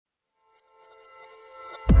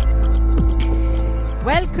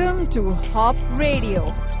Welcome to Hop Radio,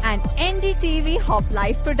 an NDTV Hop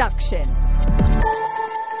Life production.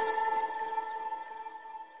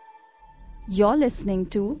 You're listening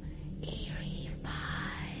to Eerie Files.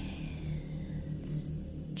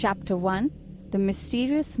 Chapter 1, The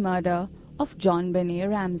Mysterious Murder of JonBen and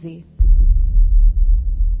Ramsey.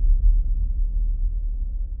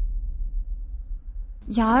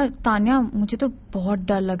 यार तान्या, मुझे तो बहुत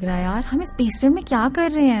डर लग रहा है यार. हम इस बेसमेंट में क्या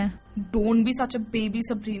कर रहे हैं? Don't be such a baby,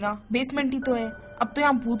 Sabrina. Basement ही तो है. अब तो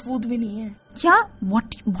यहाँ भूत वूत भी नहीं है. क्या?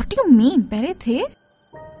 What do you mean? पहले थे?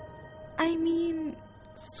 I mean,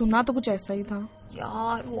 सुना तो कुछ ऐसा ही था.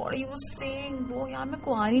 यार, what are you saying? वो यार, मैं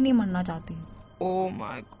कुंवारी नहीं मरना चाहती. Oh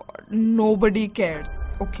my God, nobody cares.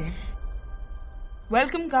 Okay.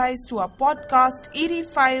 Welcome guys to our podcast Eerie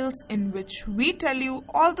Files, in which we tell you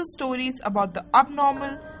all the stories about the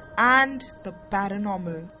abnormal and the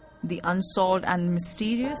paranormal. The unsolved and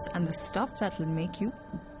mysterious, and the stuff that will make you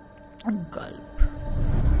gulp.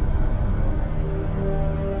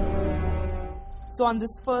 So on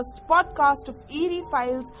this first podcast of Eerie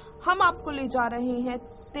Files, हम आपको ले जा रहे हैं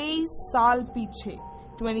 23 साल पीछे,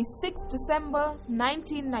 26 December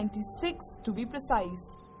 1996 to be precise.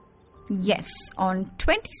 Yes, on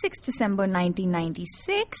 26 December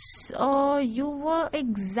 1996, you were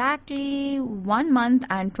exactly 1 month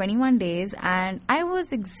and 21 days, and I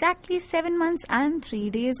was exactly 7 months and 3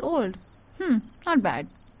 days old. Not bad.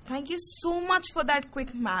 Thank you so much for that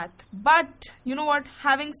quick math. But, you know what,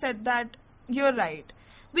 having said that, you're right.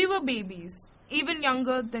 We were babies, even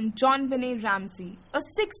younger than JonBen and Ramsey, a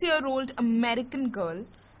 6-year-old American girl,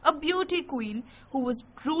 a beauty queen who was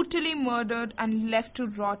brutally murdered and left to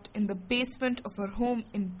rot in the basement of her home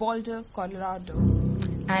in Boulder, Colorado.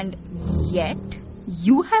 And yet,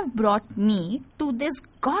 you have brought me to this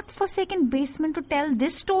godforsaken basement to tell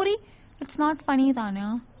this story? It's not funny,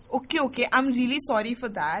 Tanya. Okay, I'm really sorry for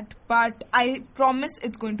that, but I promise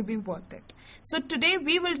it's going to be worth it. So today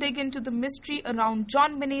we will dig into the mystery around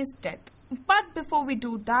JonBen's death. But before we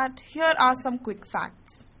do that, here are some quick facts.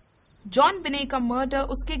 JonBen का murder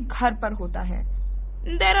उसके घर पर होता है.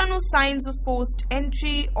 There are no signs of forced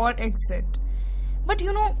entry or exit. But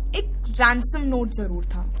you know, एक ransom note जरूर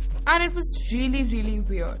था. And it was really, really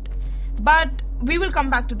weird. But we will come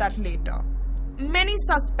back to that later. Many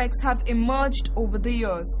suspects have emerged over the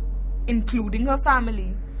years, including her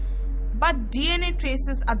family. But DNA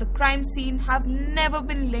traces at the crime scene have never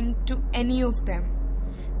been linked to any of them.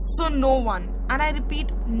 So no one, and I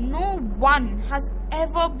repeat, no one has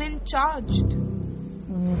ever been charged.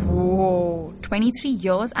 Whoa, 23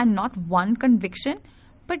 years and not one conviction?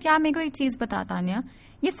 But यार मेरे को एक चीज बता तान्या,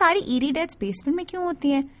 ये सारी eerie deaths basement में क्यों होती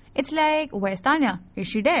हैं? It's like, where's Tanya? Is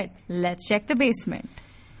she dead? Let's check the basement.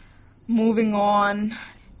 Moving on.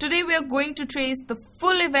 Today we are going to trace the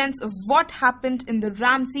full events of what happened in the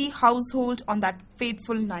Ramsey household on that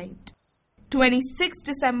fateful night. 26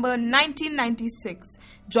 December 1996.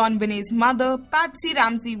 JonBen's mother, Patsy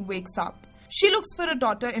Ramsey, wakes up. She looks for her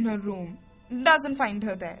daughter in her room. Doesn't find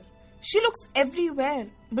her there. She looks everywhere,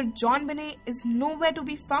 but JonBen is nowhere to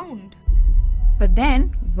be found. But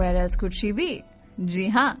then, where else could she be? Ji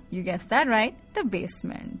haan, you guessed that right, the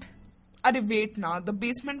basement. Arey wait na, the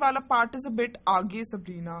basement wala part is a bit aage,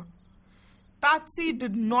 Sabrina. Patsy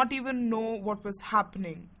did not even know what was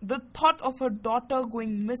happening. The thought of her daughter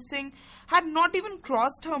going missing had not even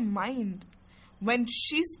crossed her mind when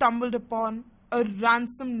she stumbled upon a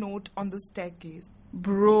ransom note on the staircase.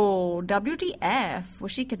 Bro, WTF?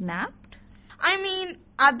 Was she kidnapped? I mean,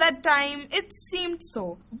 at that time, it seemed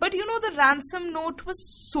so. But you know, the ransom note was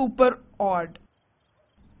super odd.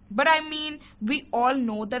 But I mean, we all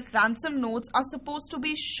know that ransom notes are supposed to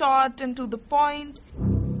be short and to the point.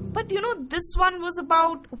 But you know, this one was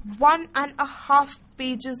about 1.5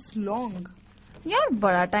 pages long. यार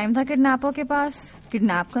बड़ा time था kidnapper के पास.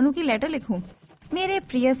 Kidnap करूं कि letter लिखूं? मेरे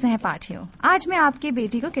प्रिय सहपाठियों, आज मैं आपके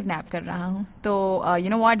बेटी को किडनैप कर रहा हूं. तो you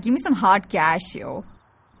know what? Give me some hard cash, yo.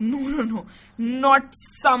 No. Not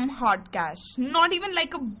some hard cash. Not even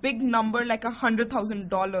like a big number like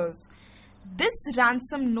 $100,000. This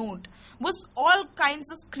ransom note was all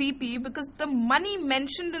kinds of creepy because the money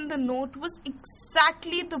mentioned in the note was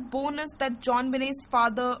exactly the bonus that JonBen's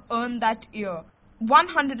father earned that year.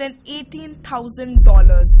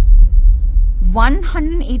 $118,000.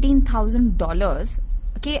 $118,000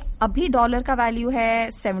 के अभी dollar का value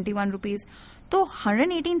है 71 rupees. तो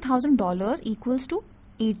 $118,000 equals to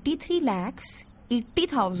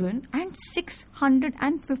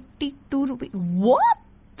 83,80,652 rupees. What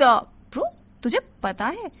the bro? तुझे पता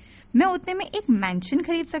है मैं उतने में एक मैंशन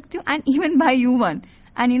खरीद सकती हूँ and even buy you one.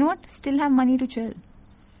 And you know what? Still have money to chill.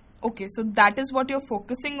 Okay, so that is what you're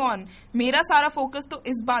focusing on. मेरा सारा focus तो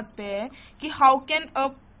इस बात पे है कि how can a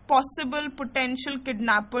possible potential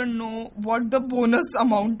kidnapper know what the bonus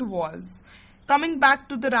amount was. Coming back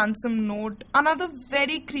to the ransom note, another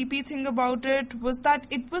very creepy thing about it was that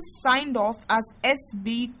it was signed off as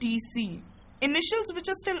SBTC, initials which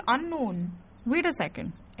are still unknown. Wait a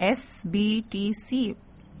second. SBTC.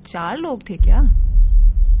 4 लोग थे क्या?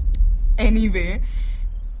 Anyway,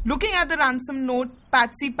 looking at the ransom note,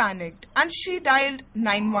 Patsy panicked and she dialed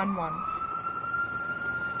 911.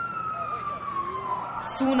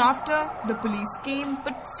 Soon after, the police came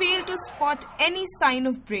but failed to spot any sign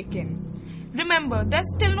of break-in. Remember, there's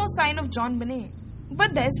still no sign of JonBen&e,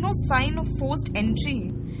 but there's no sign of forced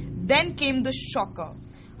entry. Then came the shocker.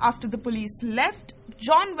 After the police left,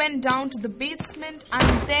 John went down to the basement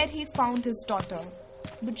and there he found his daughter.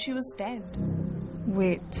 But she was dead.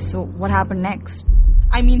 Wait, so what happened next?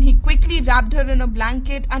 I mean, he quickly wrapped her in a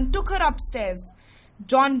blanket and took her upstairs.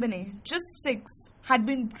 JonBen&e, just 6, had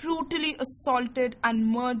been brutally assaulted and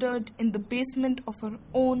murdered in the basement of her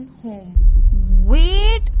own home.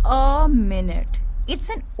 Wait a minute. It's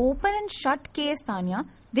an open and shut case, Tanya.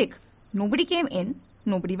 Dekh, nobody came in,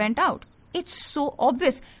 nobody went out. It's so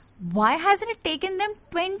obvious. Why hasn't it taken them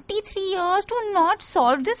 23 years to not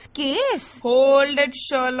solve this case? Hold it,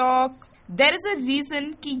 Sherlock. There is a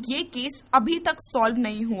reason कि ये case अभी तक solve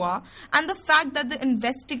नहीं हुआ, and the fact that the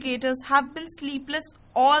investigators have been sleepless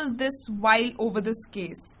all this while over this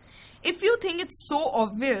case. If you think it's so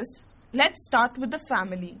obvious, let's start with the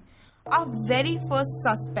family. Our very first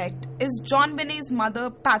suspect is JonBen&e's mother,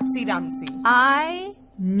 Patsy Ramsey. I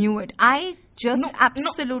knew it. I just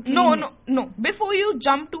absolutely No. Before you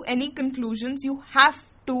jump to any conclusions, you have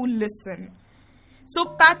to listen. So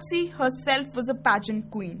Patsy herself was a pageant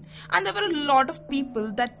queen, and there were a lot of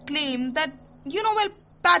people that claimed that,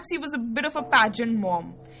 Patsy was a bit of a pageant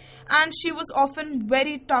mom, and she was often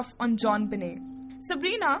very tough on JonBen&e.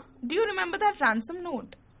 Sabrina, do you remember that ransom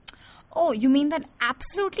note? Oh, you mean that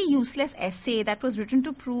absolutely useless essay that was written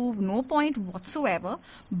to prove no point whatsoever,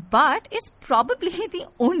 but is probably the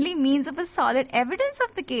only means of a solid evidence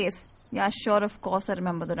of the case? Yeah, sure, of course I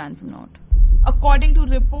remember the ransom note. According to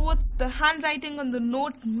reports, the handwriting on the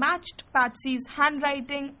note matched Patsy's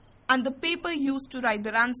handwriting, and the paper used to write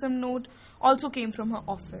the ransom note also came from her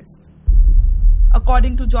office.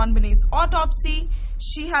 According to JonBen&e's autopsy,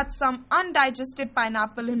 she had some undigested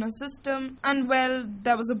pineapple in her system, and well,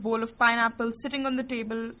 there was a bowl of pineapple sitting on the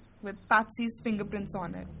table with Patsy's fingerprints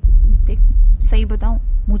on it. देख, सही बताऊं,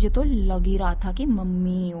 मुझे तो लग ही रहा था कि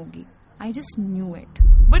mummy होगी. I just knew it.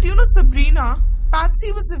 But Sabrina,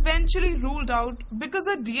 Patsy was eventually ruled out because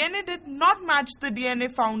her DNA did not match the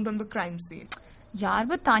DNA found on the crime scene. यार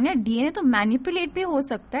but Tanya, DNA तो manipulate भी हो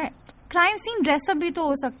सकता है. Crime scene dress up भी तो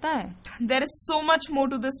हो सकता है. There is so much more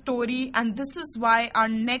to the story, and this is why our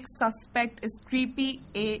next suspect is creepy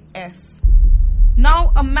AF. Now,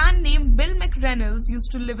 a man named Bill McReynolds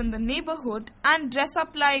used to live in the neighborhood and dress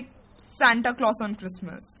up like Santa Claus on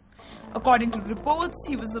Christmas. According to reports,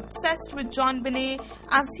 he was obsessed with JonBen&e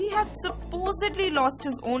as he had supposedly lost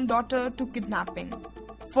his own daughter to kidnapping.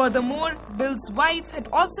 Furthermore, Bill's wife had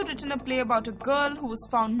also written a play about a girl who was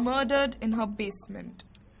found murdered in her basement.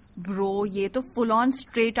 Bro, ये तो full on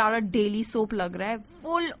straight out of daily soap लग रहा है.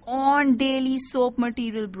 Full on daily soap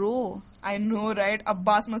material, bro. I know, right?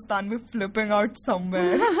 Abbas Mastan be flipping out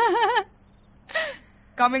somewhere.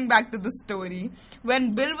 Coming back to the story,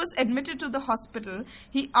 when Bill was admitted to the hospital,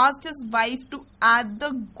 he asked his wife to add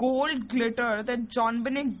the gold glitter that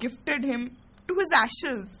JonBen&e gifted him to his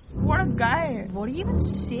ashes. What a guy. What are you even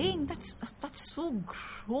saying? That's so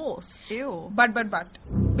gross. Ew. But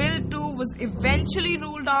Bill too was eventually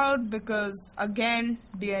ruled out because again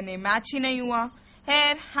DNA match ही नहीं हुआ.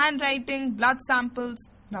 Hair, handwriting, blood samples,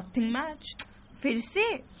 nothing matched. फिर से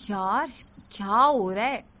यार क्या हो रहा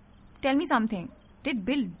है? Tell me something. Did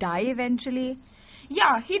Bill die eventually?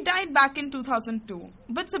 Yeah, he died back in 2002.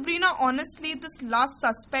 But Sabrina, honestly, this last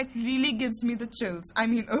suspect really gives me the chills. I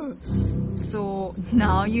mean, ugh. So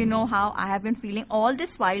now you know how I have been feeling all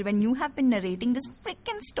this while when you have been narrating this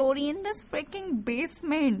freaking story in this freaking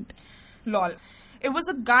basement. Lol. It was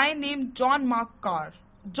a guy named John Mark Carr.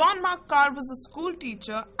 John Mark Carr was a school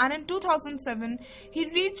teacher, and in 2007, he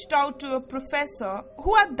reached out to a professor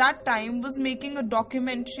who at that time was making a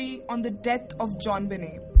documentary on the death of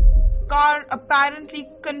JonBen&e. Carr apparently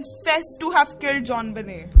confessed to have killed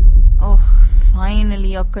JonBen&e. Oh,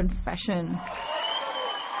 finally a confession.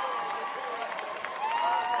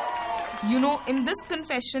 In this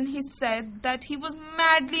confession, he said that he was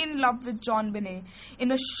madly in love with JonBen&e.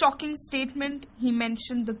 In a shocking statement, he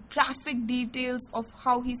mentioned the graphic details of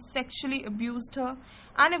how he sexually abused her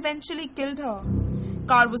and eventually killed her.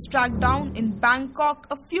 Carr was tracked down in Bangkok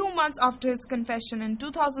a few months after his confession in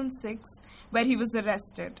 2006, where he was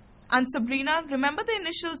arrested. And Sabrina, remember the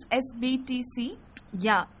initials SBTC?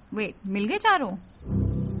 Yeah, wait, मिल गए चारों?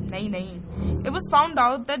 Nahi. It was found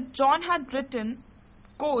out that John had written,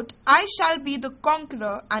 quote, "I shall be the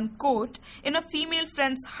conqueror," and quote, in a female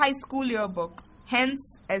friend's high school yearbook.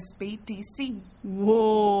 Hence SBTC.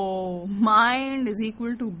 Whoa, mind is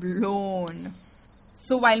equal to blown.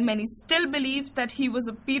 So while many still believe that he was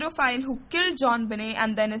a pedophile who killed JonBen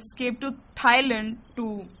and then escaped to Thailand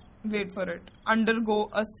to, wait for it, undergo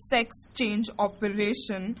a sex change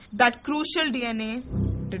operation, that crucial DNA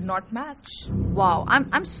did not match. Wow,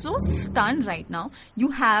 I'm so stunned right now. You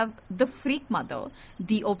have the freak mother,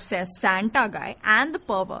 the obsessed Santa guy, and the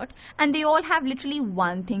pervert, and they all have literally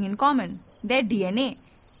one thing in common: their DNA.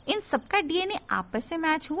 In सबका DNA आपस से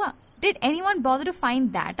match हुआ. Did anyone bother to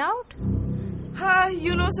find that out?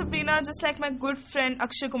 You know, Sabrina, just like my good friend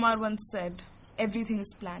Akshay Kumar once said, everything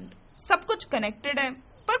is planned. सब कुछ connected है,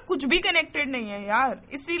 पर कुछ भी connected नहीं है यार.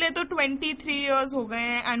 इसीलिए तो 23 years हो गए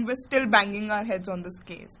हैं and we're still banging our heads on this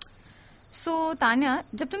case. So, Tanya,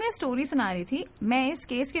 जब तुम ये स्टोरी सुना रही थी, मैं इस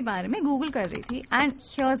केस के बारे में गूगल कर रही थी, and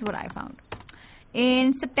here's what I found.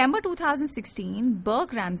 In September 2016,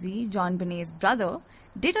 Burke Ramsey, JonBen&e's brother,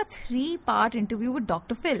 did a 3-part interview with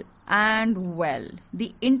Dr. Phil. And well,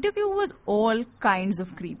 the interview was all kinds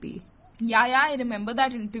of creepy. Yeah, I remember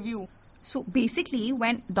that interview. So basically,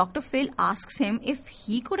 when Dr. Phil asks him if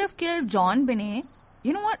he could have killed JonBen&e,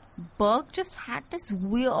 you know what? Burke just had this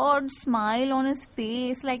weird smile on his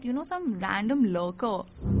face, like, some random lurker.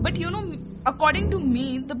 But according to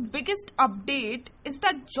me, the biggest update is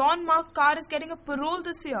that John Mark Carr is getting a parole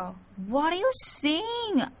this year. What are you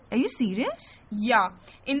saying? Are you serious? Yeah.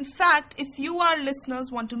 In fact, if you, our listeners,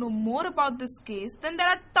 want to know more about this case, then there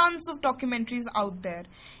are tons of documentaries out there.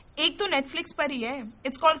 एक तो Netflix पर ही है.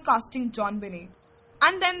 It's called Casting JonBen&e.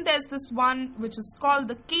 And then there's this one which is called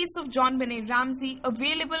The Case of JonBen&e Ramsey,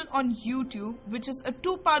 available on YouTube, which is a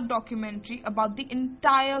 2-part documentary about the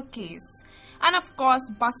entire case. And of course,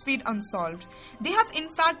 BuzzFeed Unsolved. They have in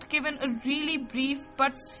fact given a really brief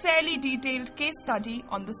but fairly detailed case study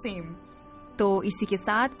on the same. तो इसी के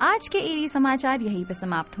साथ आज के एरी समाचार यहीं पे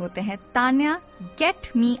समाप्त होते हैं. Tanya, get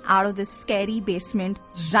me out of this scary basement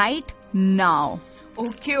right now.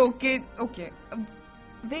 Okay.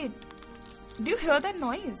 Wait. Do you hear that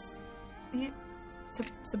noise?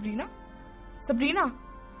 Sabrina?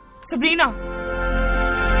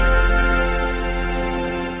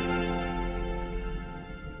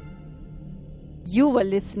 You were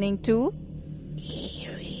listening to